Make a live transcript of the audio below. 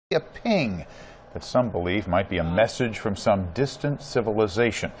A ping that some believe might be a message from some distant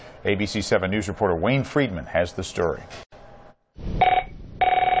civilization. ABC 7 News reporter Wayne Friedman has the story.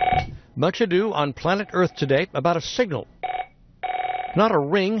 Much ado on planet Earth today about a signal. Not a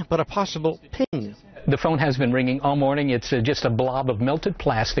ring, but a possible ping. The phone has been ringing all morning. It's just a blob of melted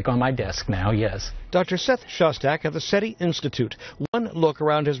plastic on my desk now, yes. Dr. Seth Shostak of the SETI Institute. One look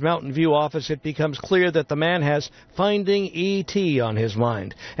around his Mountain View office, it becomes clear that the man has finding E.T. on his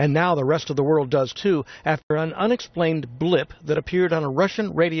mind. And now the rest of the world does too, after an unexplained blip that appeared on a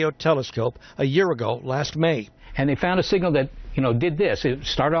Russian radio telescope a year ago last May. And they found a signal that, did this. It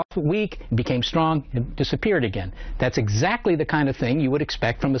started off weak, became strong, and disappeared again. That's exactly the kind of thing you would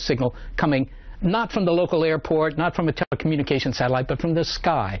expect from a signal coming not from the local airport, not from a telecommunication satellite, but from the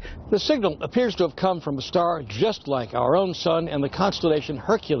sky. The signal appears to have come from a star just like our own sun and the constellation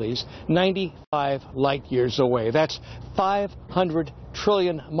Hercules, 95 light years away. That's 500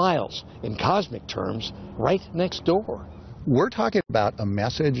 trillion miles in cosmic terms, right next door. We're talking about a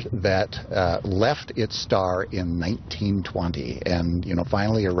message that left its star in 1920 and,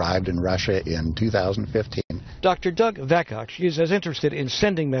 finally arrived in Russia in 2015. Dr. Doug Vakoch is as interested in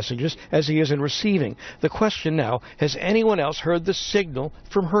sending messages as he is in receiving. The question now, has anyone else heard the signal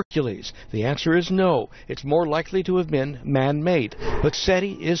from Hercules? The answer is no. It's more likely to have been man-made. But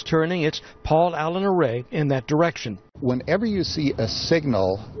SETI is turning its Paul Allen array in that direction. Whenever you see a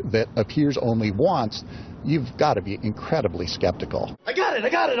signal that appears only once, you've got to be incredibly skeptical. I got it,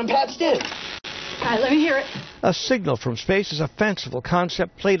 I'm patched in. All right, let me hear it. A signal from space is a fanciful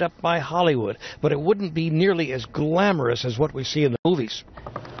concept played up by Hollywood, but it wouldn't be nearly as glamorous as what we see in the movies.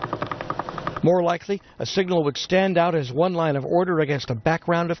 More likely, a signal would stand out as one line of order against a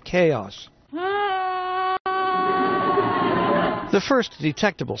background of chaos. The first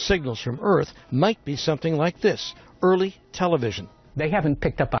detectable signals from Earth might be something like this: early television. They haven't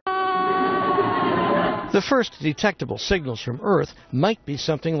picked up The first detectable signals from Earth might be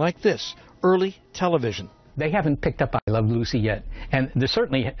something like this: early television. They haven't picked up I Love Lucy yet, and there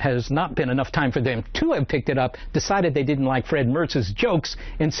certainly has not been enough time for them to have picked it up, decided they didn't like Fred Mertz's jokes,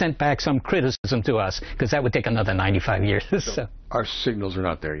 and sent back some criticism to us, because that would take another 95 years. So our signals are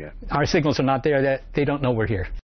not there yet. Our signals are not there. They don't know we're here.